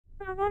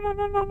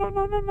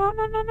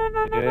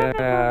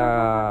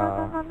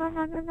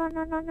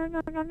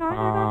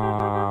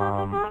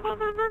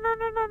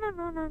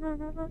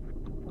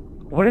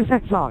What is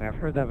that song? I've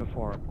heard that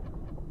before.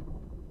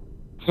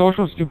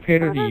 Social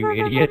Stupidity, you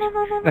idiot.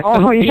 That's Oh,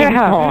 the theme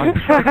yeah! song.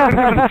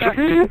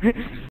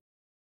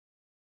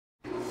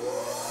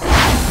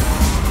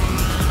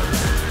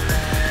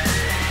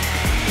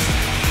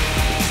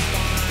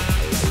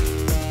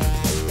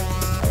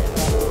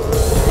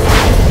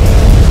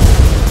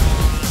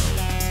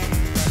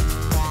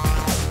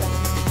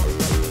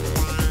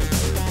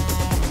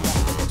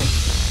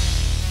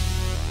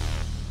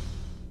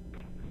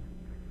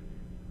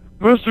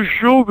 Mr.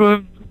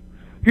 Shogun,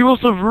 he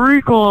must have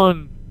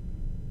recon.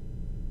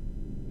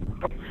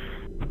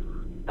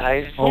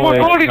 Oh my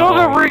god, he does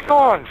have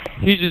recon!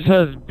 He just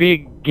has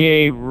big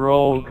gay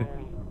rogue.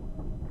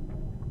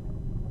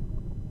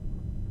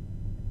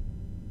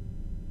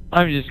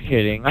 I'm just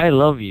kidding. I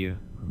love you.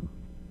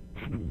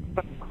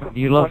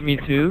 You love me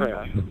too?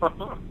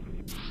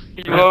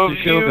 He loves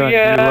you, Shogun,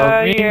 yeah, you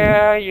love me?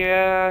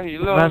 yeah, he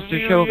loves Master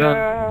you, Shogun,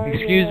 yeah.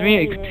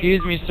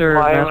 excuse me, sir,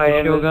 Why am I Master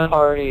in this Shogun.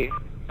 party?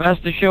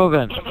 Master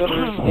Shogun. I don't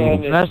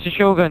understand it. Master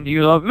Shogun, do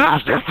you love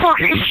Master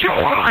fucking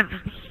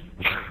Shogun?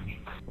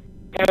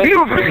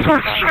 You piece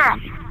of shit!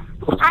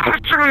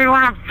 Actually,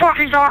 when I'm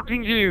fucking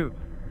talking to you!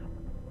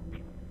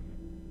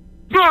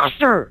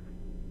 Master!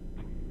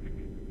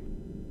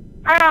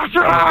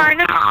 Answer right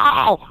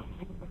now!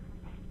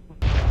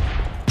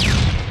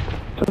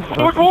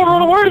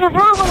 Run away, the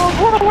criminals!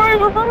 Run away,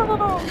 the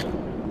criminals!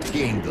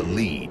 Gain the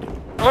lead.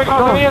 Oh my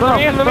god, let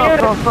me in!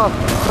 Stop!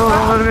 Don't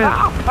let him in!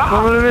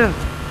 Don't let him in!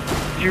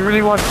 Do you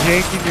really want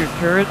Jake in your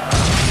turret?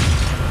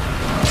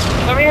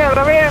 Let me in!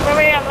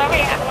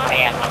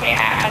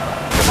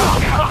 Oh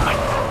god!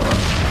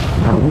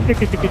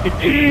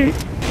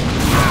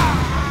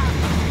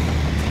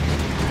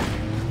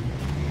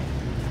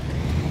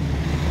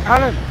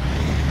 Alan!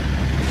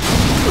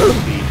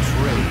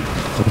 Betrayed.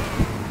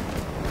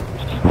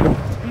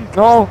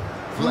 No!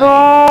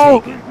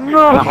 No!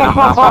 No!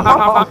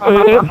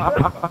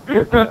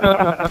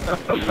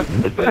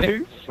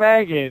 You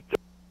faggot!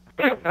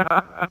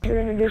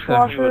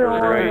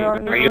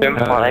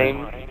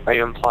 Are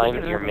you implying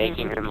that you're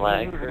making him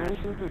lag?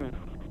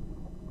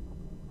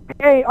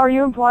 Hey, are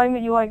you implying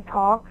that you like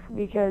cock?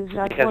 Because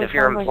that's Because what if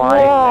you're it sounds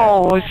implying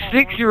Whoa! A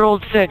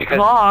 6-year-old said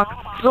cock!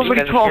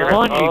 Somebody because call you're-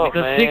 Bungie oh,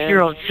 because man.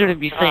 6-year-olds shouldn't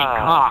be saying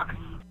cock.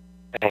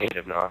 I hate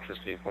obnoxious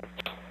people.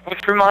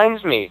 Which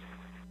reminds me.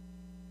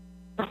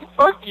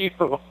 Fuck you!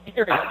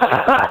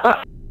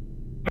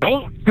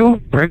 Don't you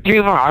break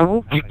him, I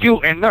will kick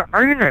you in the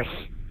anus!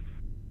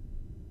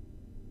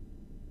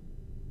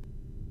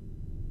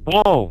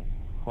 Whoa!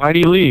 Why'd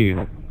he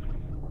leave?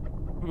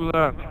 Who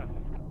left?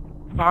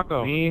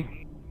 Taco. Me?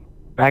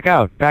 Back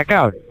out!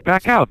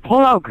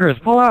 Pull out, Chris,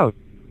 pull out!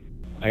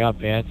 I got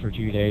banned for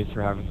 2 days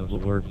for having the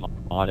word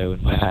motto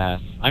in my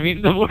ass. I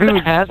mean, the word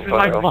ass in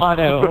my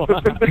motto.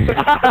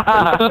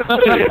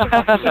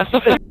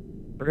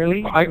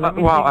 Really? I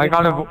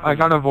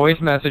got a voice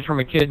message from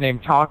a kid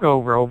named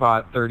Taco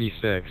Robot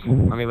 36.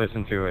 Let me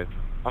listen to it.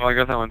 Oh, I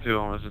got that one too.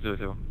 I'll listen to it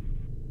too.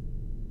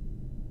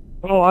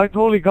 Oh, I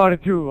totally got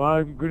it too.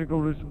 I'm gonna go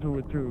listen to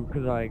it too,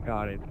 because I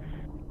got it.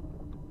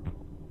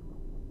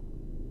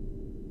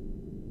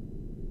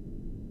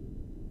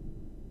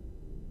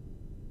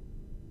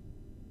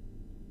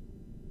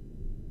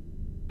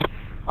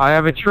 I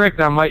have a trick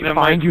that might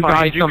find you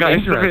guys some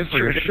interest for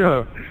your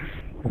show.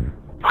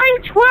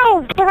 I'm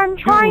 12, but I'm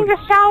trying to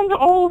sound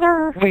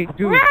older. Wait,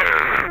 dude,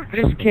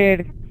 this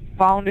kid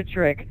found a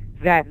trick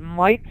that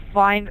might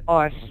find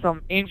us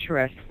some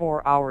interest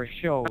for our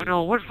show. I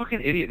know, what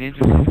fucking idiot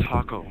ninja is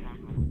Taco?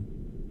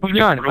 Hold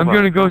on, I'm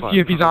gonna go see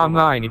if he's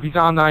online. If he's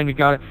online, we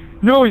got it.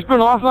 No, he's been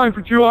offline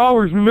for 2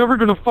 hours. We're never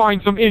gonna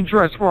find some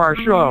interest for our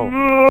show.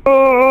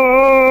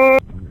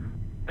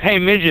 Hey,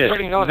 midget,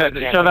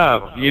 shut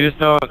up. You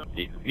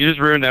just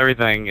ruined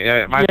everything.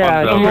 Yeah, my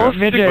fun's over.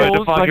 Midget,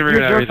 to fucking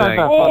ruin everything.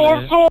 Oh,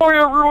 I'm sorry,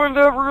 I ruined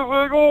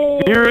everything.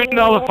 Oh. You ruined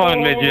all the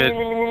fun, midget.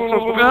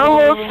 Now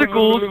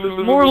obstacles,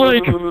 more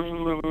like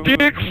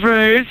dick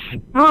face.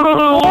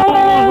 Oh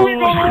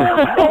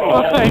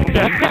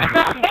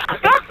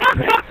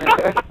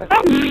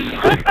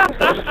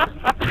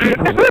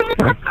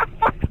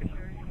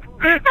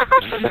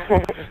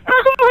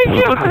my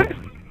god.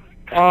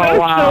 Oh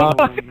wow.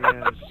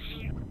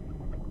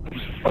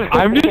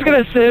 I'm just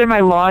gonna sit in my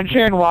lawn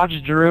chair and watch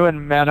Drew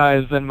and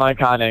Menace and Mike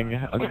Hunting.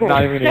 I'm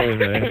not even gonna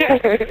do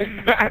it.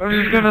 I'm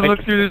just gonna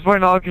look through this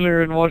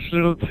binocular and watch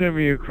little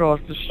Timmy across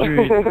the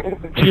street.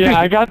 Yeah,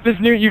 I got this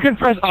new. You can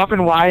press up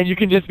and Y, and you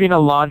can just be in a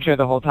lawn chair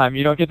the whole time.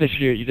 You don't get to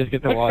shoot. You just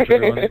get to watch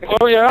everyone.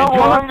 Oh yeah,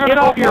 well, I'm Get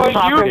gonna off your play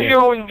property.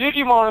 Yu-Gi-Oh! And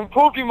Digimon and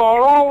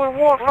Pokemon all in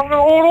one. I'm gonna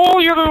own all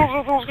you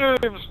those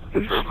games.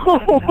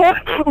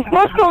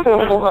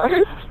 What?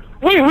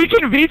 Wait, we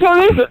can veto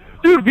this?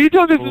 Dude,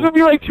 veto this is gonna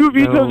be like 2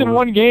 vetoes in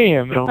one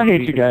game. I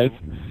hate you guys.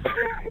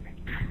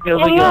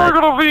 I'm never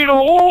gonna veto.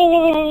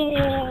 Oh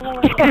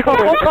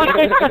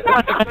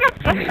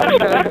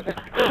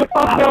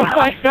Oh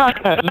my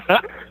god.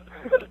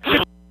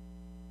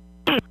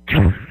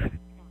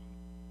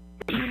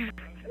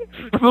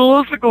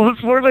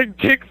 ballisticals were like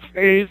dick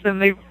face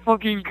and they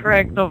fucking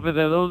cracked up at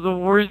that. That was the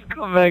worst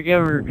comeback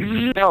ever.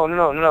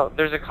 No.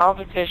 There's a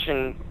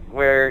competition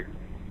where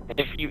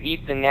if you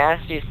eat the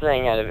nastiest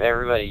thing out of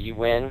everybody, you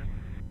win.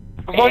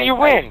 Well, you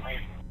win.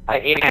 I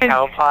ate a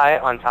cow pie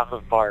on top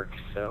of bark,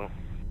 so...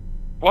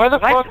 Why the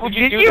fuck would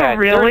you do that?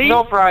 Really? There's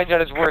no prize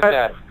that is worth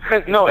that.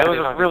 No, it was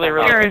a really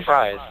good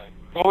prize.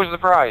 What was the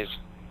prize?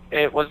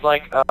 It was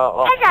like I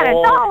got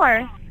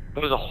 $1. It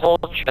was a whole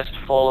chest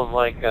full of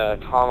like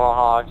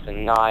tomahawks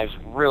and knives,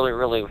 really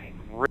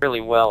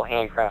well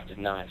handcrafted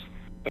knives.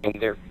 I mean,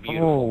 they're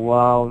beautiful. Oh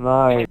wow,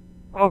 nice.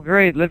 Oh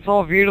great, let's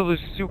all veto this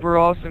super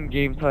awesome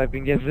game type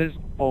and get this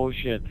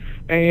bullshit.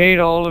 I hate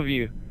all of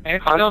you.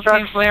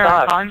 Construct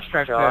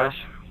sucks, Josh.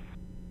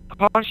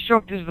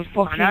 Construct is the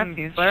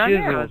fucking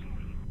shizzle.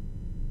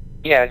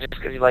 Yeah, just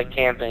because you like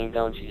camping,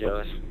 don't you,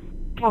 Josh?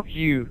 Fuck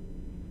you.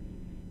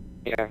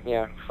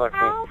 Yeah, fuck me.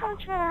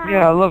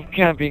 Yeah, I love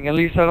camping. At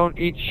least I don't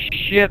eat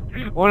shit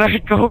when I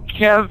go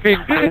camping.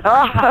 Hey.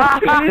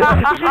 Inside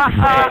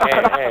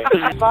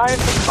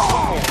the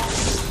bubble.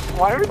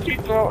 Why would you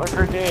throw a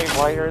grenade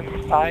while you're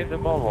inside the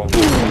bubble?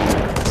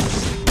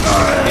 You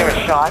have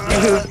a shot? You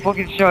have a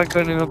fucking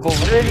shotgun in a bubble.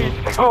 Then you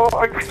throw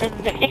a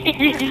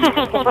grenade.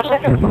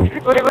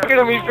 Look at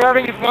him, he's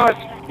grabbing his nuts.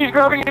 He's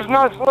grabbing his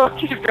nuts, look,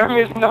 he's grabbing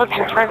his nuts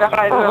and trying to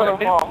hide them in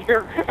the ball.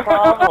 Your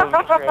problem,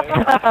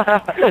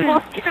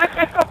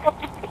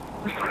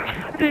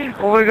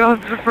 Oh my god,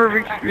 it's the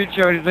perfect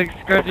screenshot. He's like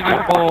scratching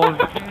his balls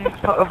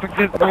up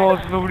against the wall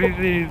so nobody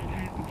sees.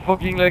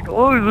 Fucking like,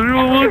 oh, is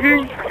anyone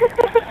looking?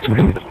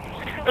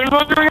 I'm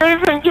not doing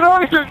anything! Get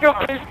out of here,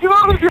 guys! Get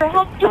out of here! I'm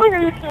not doing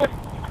anything!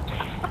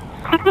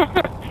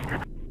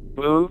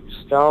 Blue,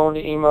 stoned,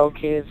 emo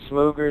kids,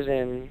 smoogers,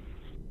 and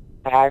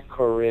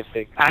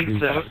horrific.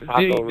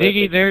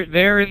 Diggy,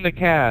 they're in the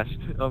cast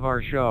of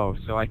our show,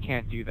 so I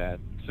can't do that.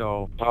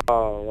 So.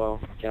 Oh well,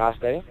 can I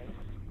stay?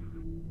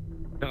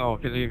 No,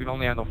 because you can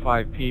only handle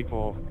 5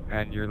 people,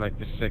 and you're like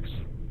the 6th.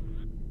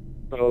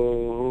 So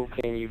who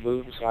can you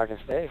move so I can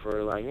stay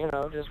for, like, you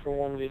know, just for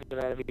one video?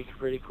 That'd be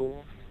pretty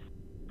cool.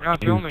 We're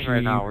not filming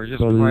right now, we're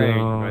just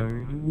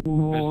playing.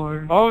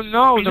 Oh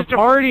no, the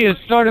party is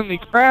suddenly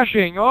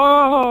crashing!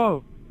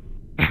 Oh!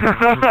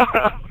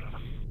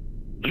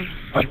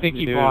 I think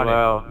he bought it.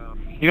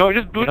 You know,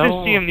 just boot this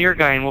CM-Neir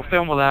guy and we'll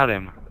film without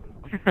him.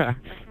 Hey,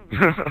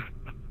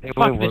 wait,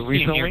 what are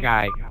we filming?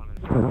 Guy.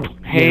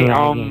 Hey,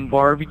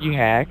 barbecue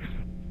hacks.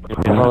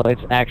 Well,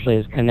 it's actually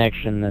his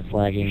connection that's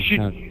lagging. You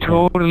should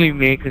totally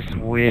make us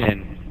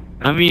win.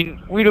 I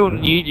mean, we don't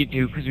need you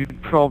to, because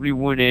we'd probably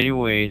win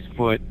anyways,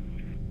 but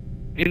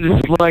in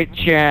the slight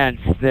chance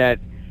that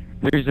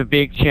there's a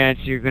big chance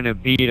you're gonna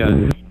beat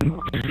us,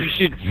 you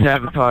should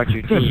sabotage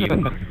your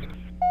team.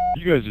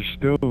 You guys are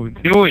stoned.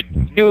 Do it!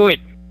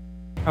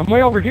 I'm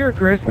way over here,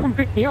 Chris. Come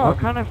pick me up. What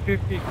kind of 50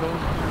 goes through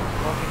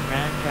fucking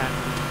man can?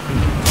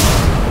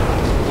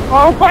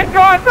 Oh my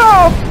god,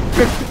 no!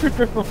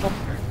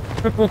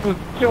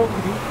 Kill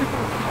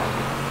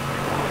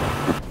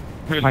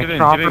me. My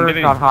chopper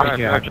got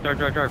hijacked.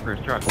 Drive, Chris,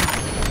 drive.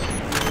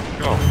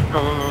 Go.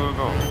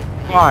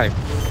 5,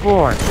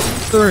 4,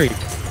 3, 2,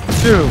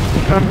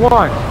 and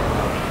 1.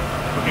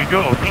 Okay,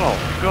 go.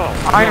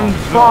 I am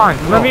spawned.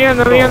 Let me in.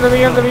 Dip.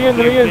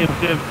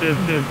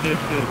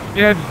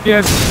 Yes.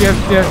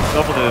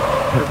 Double dip.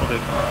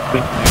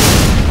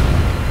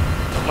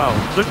 Wow,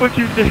 look what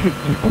you did.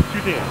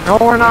 No,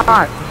 we're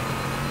not.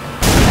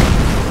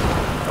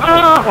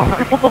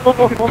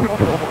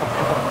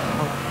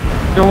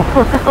 Don't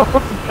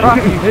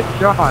hit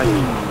Josh.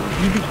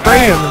 You can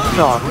spray him and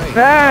stuff.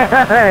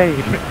 Hey!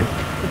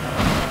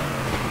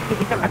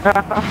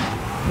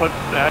 What's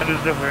sad is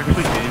that we're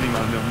actually gaming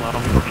on them while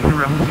we're looking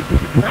around.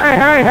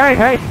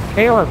 Hey!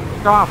 Caleb,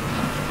 stop.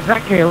 Is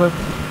that Caleb?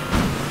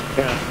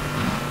 Yeah.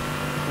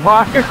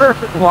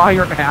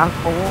 Liar,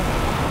 asshole.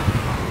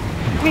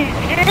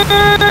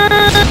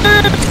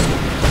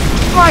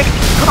 My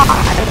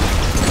god!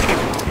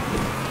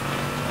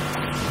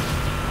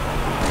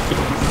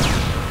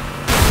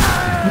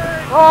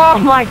 Oh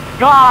my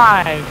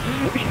god!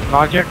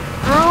 Logic.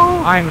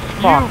 I'm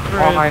fucked.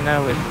 All I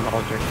know is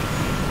logic.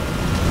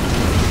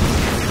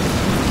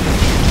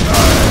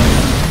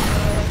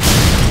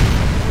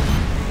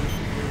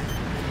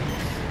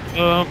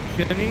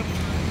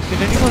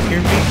 Can anyone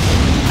hear me?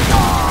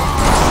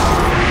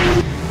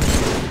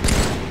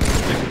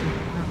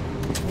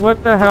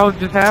 What the hell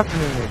just happened to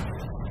me?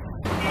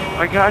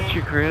 I got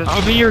you, Chris.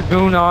 I'll be your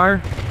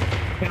Gunnar.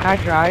 Can I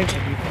drive?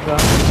 Can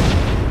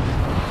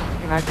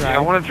I drive? Yeah, I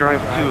want to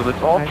drive too.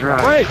 Let's all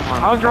drive. Wait,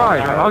 I'll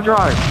drive. I'll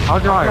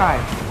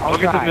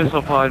get the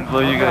missile pod and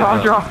blow you guys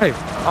I'll drive.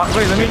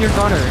 Wait, let me in your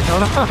gunner.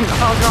 Hold on.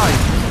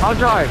 I'll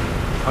drive.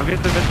 I'll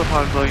get the missile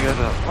pod and blow you guys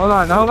up. Hold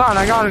on.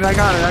 I got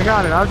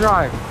it. I'll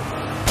drive.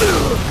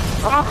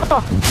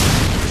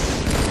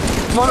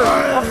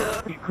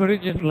 You could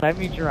have just let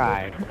me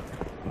drive.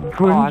 You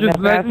couldn't just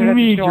let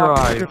me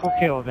drive. Triple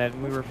kill,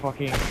 then we were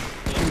fucking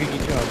shooting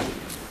each other.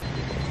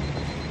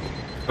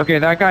 Okay,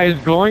 that guy is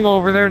going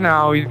over there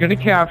now. He's gonna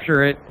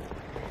capture it.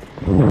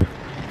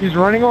 He's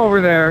running over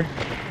there.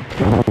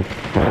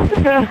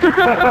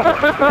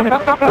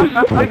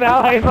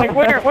 Now he's like,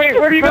 where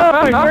are you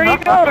going? Where are you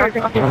going?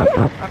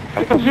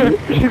 You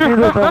see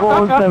the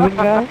 007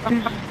 guy?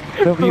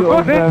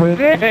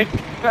 007.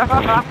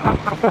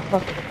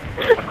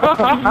 He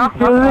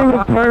doesn't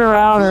even turn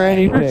around or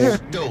anything.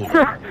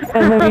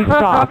 And then he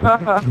stops.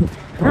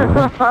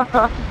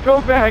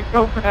 Go back.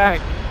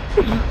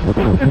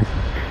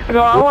 No,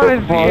 I want to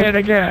see it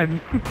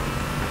again.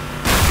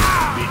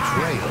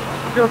 Betrayal.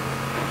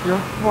 You're a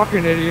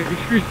fucking idiot.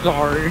 You're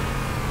sorry.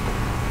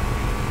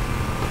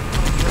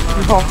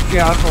 You're off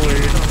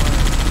gasoline.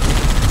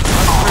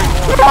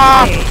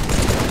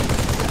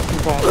 You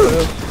bought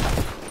this.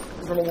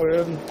 You're gonna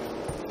win.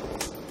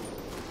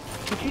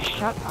 Could you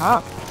shut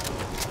up?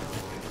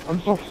 I'm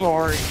so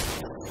sorry.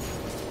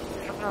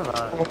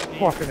 I'm a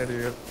fucking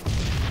idiot.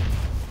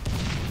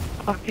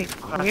 Fucking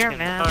queer,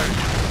 man.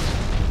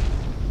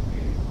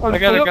 I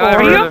got a guy.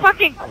 Are you a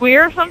fucking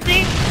queer or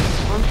something?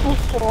 I'm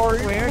so sorry.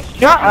 Queer?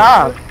 Shut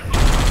up!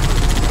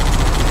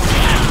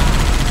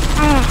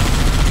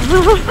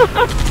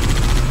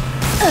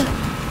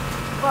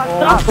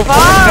 What the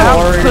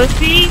fuck,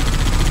 pussy?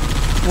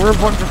 We're a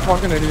bunch of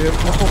fucking idiots.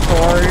 I'm so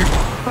sorry.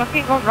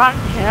 Fucking go rot in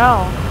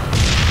hell.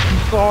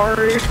 I'm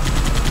sorry.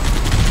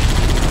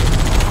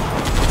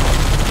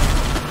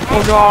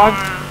 Oh god.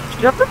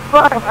 Shut the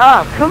fuck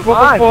up. Come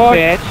on,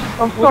 bitch.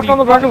 I'm stuck on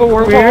the back of the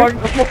warthog. I'm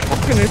a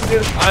fucking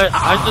idiot.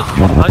 I just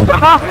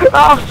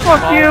Oh,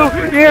 fuck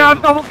you. Yeah,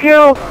 double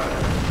kill.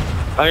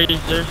 Are you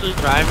seriously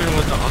driving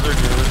with the other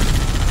dude?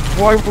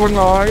 Why wouldn't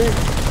I?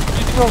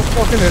 You're so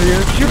fucking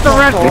idiot. Shoot the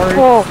red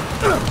people.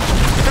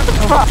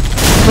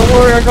 Don't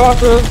worry, I got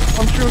this.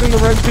 I'm shooting the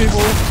red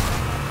people.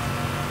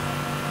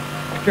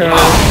 Okay.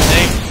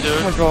 Thanks, dude.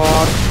 Oh my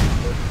god.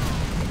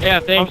 Yeah,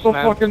 thanks, I'm so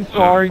man. fucking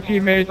sorry,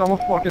 teammates. I'm a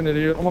fucking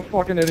idiot. I'm a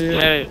fucking idiot.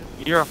 Yeah,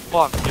 you're a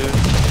fuck, dude.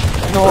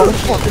 No, I'm a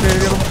fucking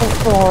idiot. I'm so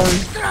sorry.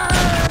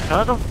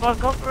 Shut the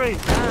fuck up right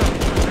now.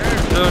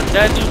 Dude,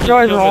 that dude just You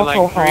guys killed are me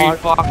also like 3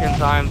 hot. fucking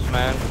times,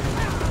 man.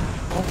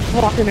 I'm a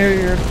fucking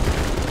idiot.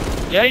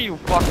 Yeah, you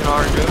fucking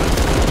are, dude.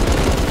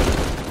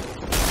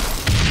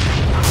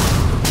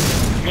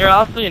 You're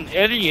also an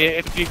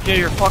idiot if you kill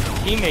your fucking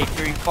teammates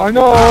or you fucking...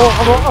 I know.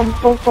 I'm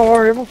so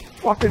sorry. I'm a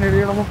fucking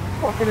idiot. I'm a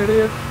fucking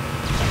idiot.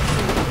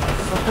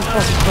 I'm so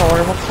fucking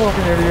sorry. I'm a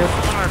fucking idiot.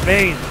 On our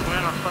base. We're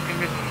in our fucking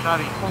mission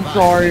shotty. I'm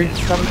sorry.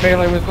 That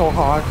melee was so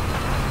hot.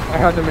 I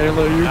had to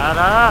melee you. Shut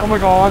up. Oh my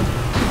god.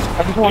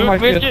 I just want my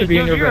fist to be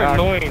in your you're back.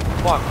 annoying.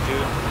 Fuck,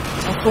 dude.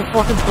 I'm so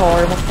fucking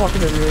sorry. I'm a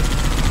fucking idiot.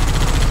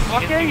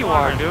 Fuck yeah, you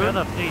are, dude. Shut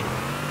up, please.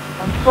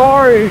 I'm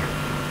sorry.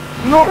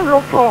 I'm not a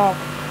real cop.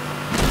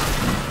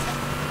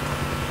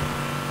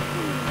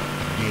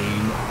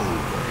 Game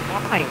over.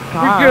 Oh my You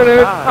god. get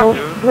it. God, That was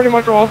dude. pretty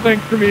much all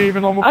thanks to me,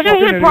 even though I'm a I fucking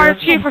just idiot. required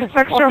chief for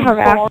sexual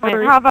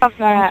harassment. How about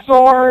that? I'm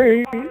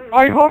sorry.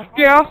 I huffed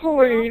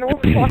gasoline. I'm a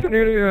fucking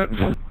idiot.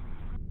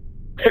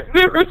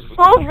 It was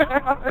so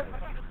bad.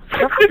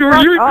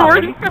 Were you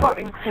recording that?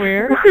 Fucking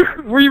queer.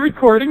 Were you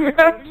recording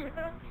that?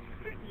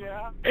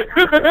 Yeah.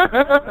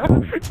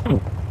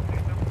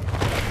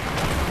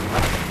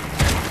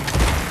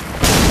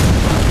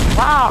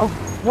 Wow.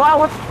 Wow,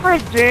 what's the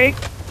frick, Jake?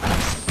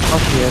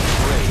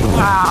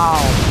 Wow.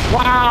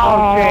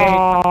 Wow,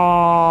 Jake.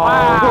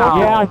 Wow.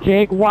 Yeah,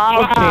 Jake.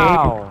 Wow,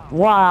 Jake.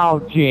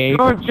 Wow, Jake.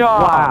 Good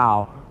job.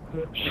 Wow.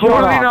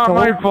 Totally not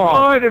my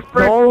fault. Good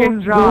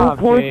frickin' job,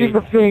 pointing Jake.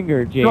 the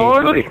finger, Jake.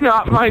 Totally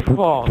not my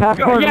fault. Have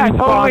fun Yeah, totally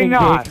responding,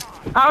 not. Jake.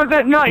 How is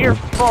that not your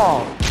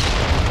fault?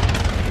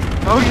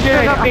 Oh You yeah.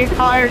 set up the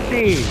entire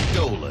team.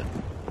 Stolen.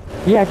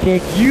 Yeah,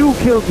 Jake, you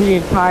killed the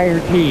entire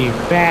team.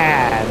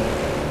 Bad.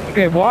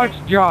 Okay, watch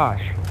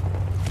Josh.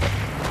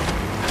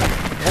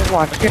 Don't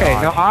watch Okay,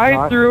 Josh. now I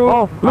Josh. threw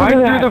Oh, look I at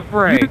threw that. the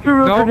frag. You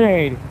threw a Nope.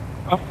 grenade.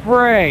 A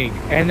frag.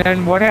 And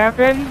then what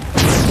happened?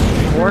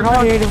 Warthog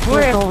Grenade and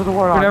flipped flipped, over the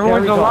Warthog. but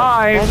everyone's There we go.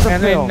 alive, End the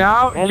and then film.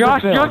 now End the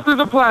Josh film. just threw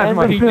the plasma.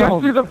 End the He just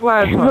film. threw the End the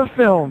plasma.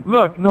 film.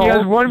 Look, No, he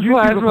has one you threw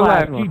the plasma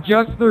left. plasma. He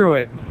just threw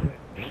it.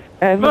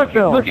 And Look, the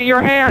film. look at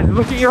your hand.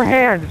 Look at your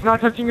hand. It's not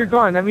touching your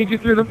gun. That means you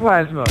threw the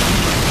plasma.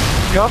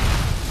 Yup.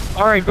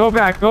 Alright, go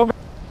back. Go back.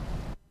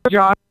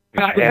 Josh.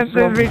 It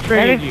said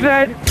betrayed And you. it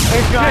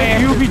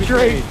said You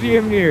betrayed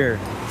CM-Neir.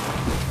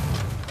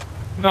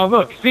 No,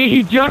 look. See,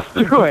 he just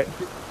threw it.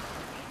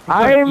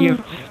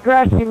 I'm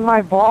scratching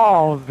my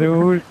balls,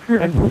 dude,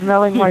 and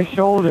smelling my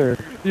shoulder.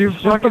 You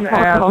Shut fucking the fuck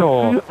up.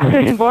 asshole. I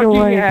didn't do Fucking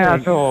anything.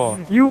 asshole.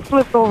 You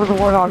flipped over the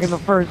Warthog in the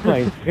first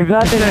place. If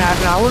that didn't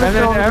happen, I would have And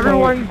then thrown the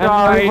everyone grenade,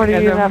 died, and everybody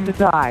and didn't then- have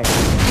to die.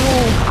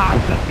 You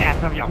caused the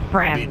death of your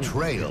friend.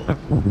 Betrayal.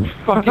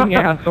 Fucking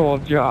asshole,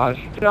 Josh.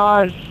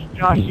 Josh,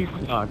 you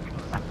suck.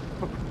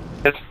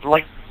 It's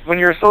like when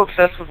you're so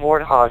obsessed with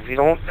warthogs, you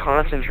don't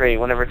concentrate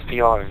whenever it's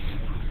PRs.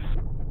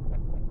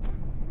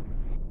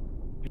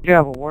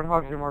 Yeah, but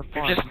Warthogs are more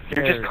fun.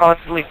 You're just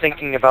constantly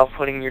thinking about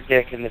putting your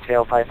dick in the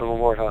tailpipe of a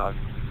warthog.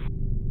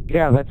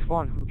 Yeah, that's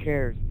fun. Who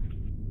cares?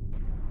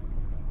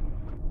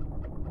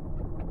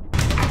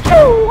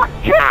 Oh,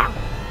 yeah.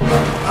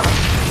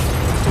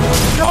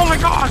 Oh my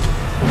god!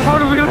 How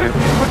do we live?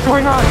 What's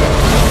going on?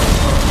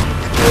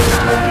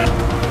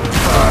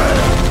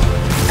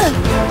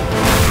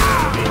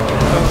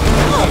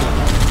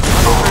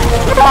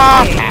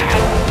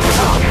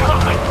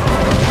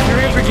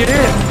 Get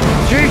in!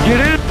 Jay, get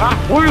in!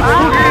 What are you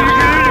looking at?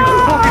 Get in! You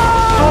fucking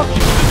suck!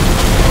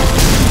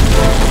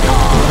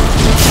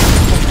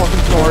 I'm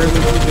fucking sorry,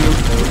 listen, dude.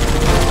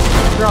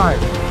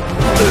 Drive.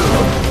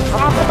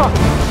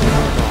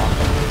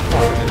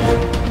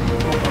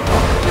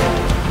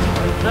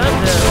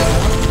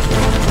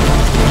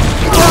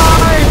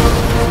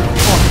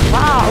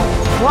 Wow!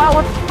 Wow,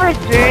 what's the frick,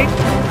 Jake?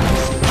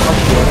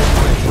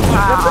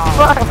 Shut the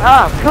fuck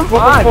up! Come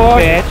on,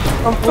 bitch!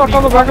 I'm stuck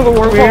on the back of the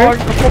warthog.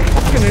 I'm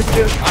fucking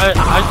idiot.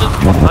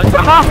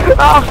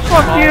 Oh,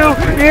 fuck you!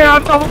 Yeah,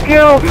 double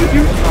kill!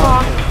 You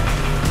suck!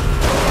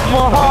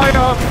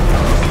 Mahaya!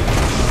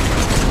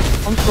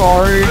 I'm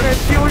sorry. I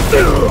can't deal with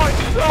you!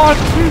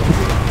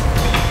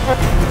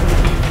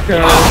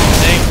 Okay.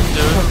 Thanks,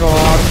 dude. Oh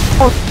god.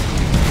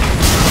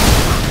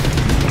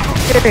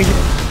 Okay.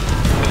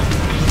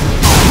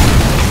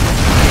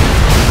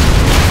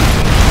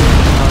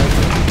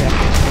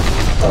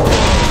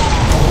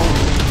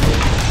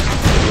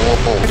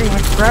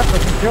 Anyone crap, I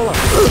can kill him.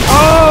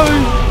 Oh,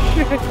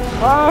 shit!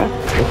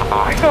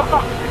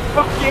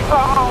 Fuck you!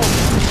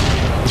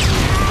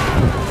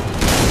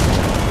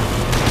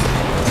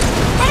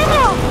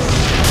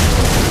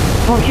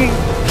 Fucking...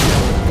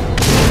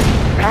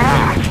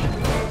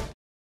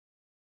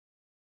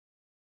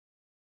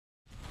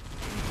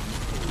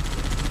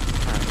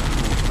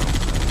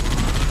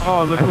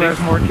 Oh, look who has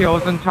more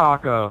kills than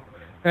Taco.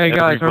 Hey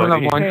guys, remember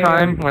that one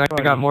time when I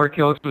got more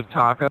kills with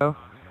Taco?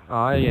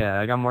 Oh yeah,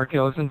 I got more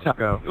kills than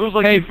Taco. It was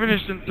like you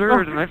finished in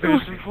third and I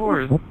finished in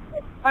fourth.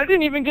 I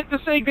didn't even get to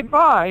say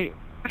goodbye.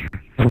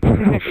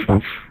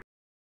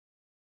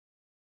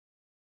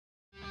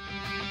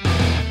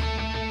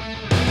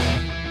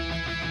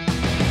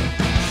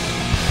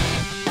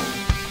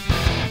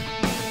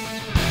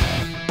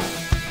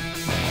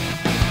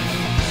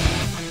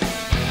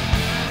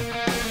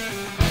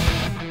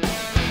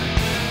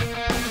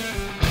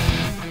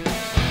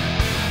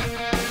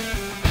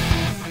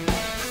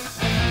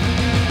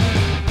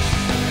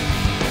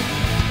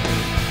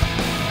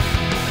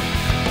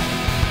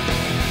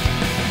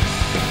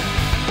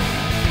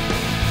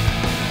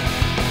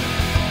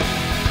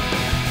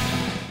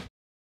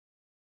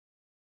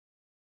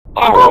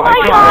 Oh my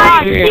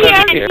god!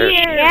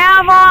 CM-XWing!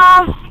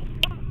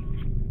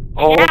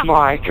 Oh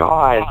my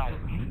god.